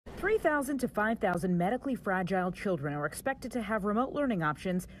3,000 to 5,000 medically fragile children are expected to have remote learning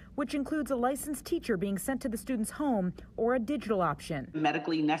options, which includes a licensed teacher being sent to the student's home or a digital option.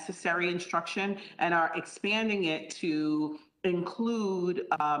 Medically necessary instruction, and are expanding it to include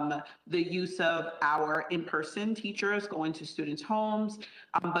the use of our in-person teachers going to students' homes,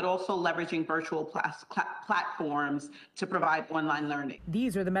 but also leveraging virtual platforms to provide online learning.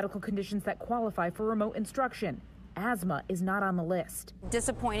 These are the medical conditions that qualify for remote instruction. Asthma is not on the list.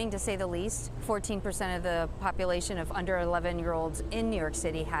 Disappointing to say the least. 14% of the population of under 11-year-olds in New York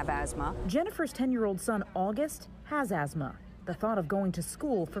City have asthma. Jennifer's 10-year-old son, August, has asthma. The thought of going to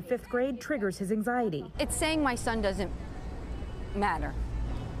school for 5th grade triggers his anxiety. It's saying my son doesn't matter.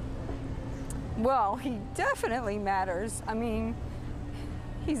 Well, he definitely matters. I mean,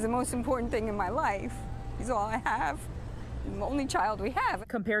 he's the most important thing in my life. He's all I have. The only child we have.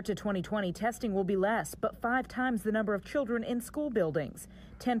 Compared to 2020, testing will be less, but 5 times the number of children in school buildings.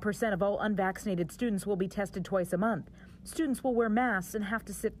 10% of all unvaccinated students will be tested twice a month. Students will wear masks and have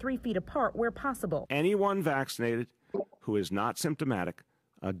to sit 3 feet apart where possible. Anyone vaccinated who is not symptomatic,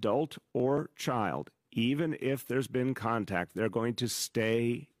 adult or child, even if there's been contact, they're going to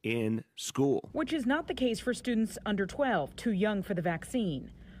stay in school. Which is not the case for students under 12, too young for the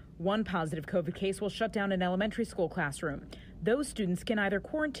vaccine. One positive COVID case will shut down an elementary school classroom. Those students can either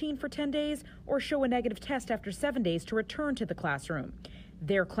quarantine for 10 days or show a negative test after 7 days to return to the classroom.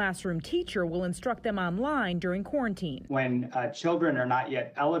 Their classroom teacher will instruct them online during quarantine. When children are not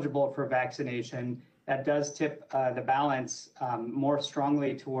yet eligible for vaccination, that does tip the balance more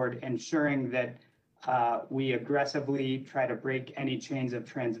strongly toward ensuring that we aggressively try to break any chains of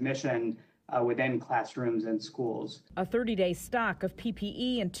transmission within classrooms and schools. A 30-day stock of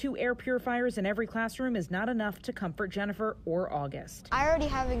PPE and 2 air purifiers in every classroom is not enough to comfort Jennifer or August. I already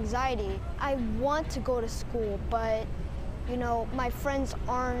have anxiety. I want to go to school, but my friends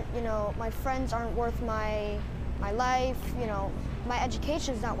aren't worth my life. My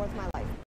education is not worth my life.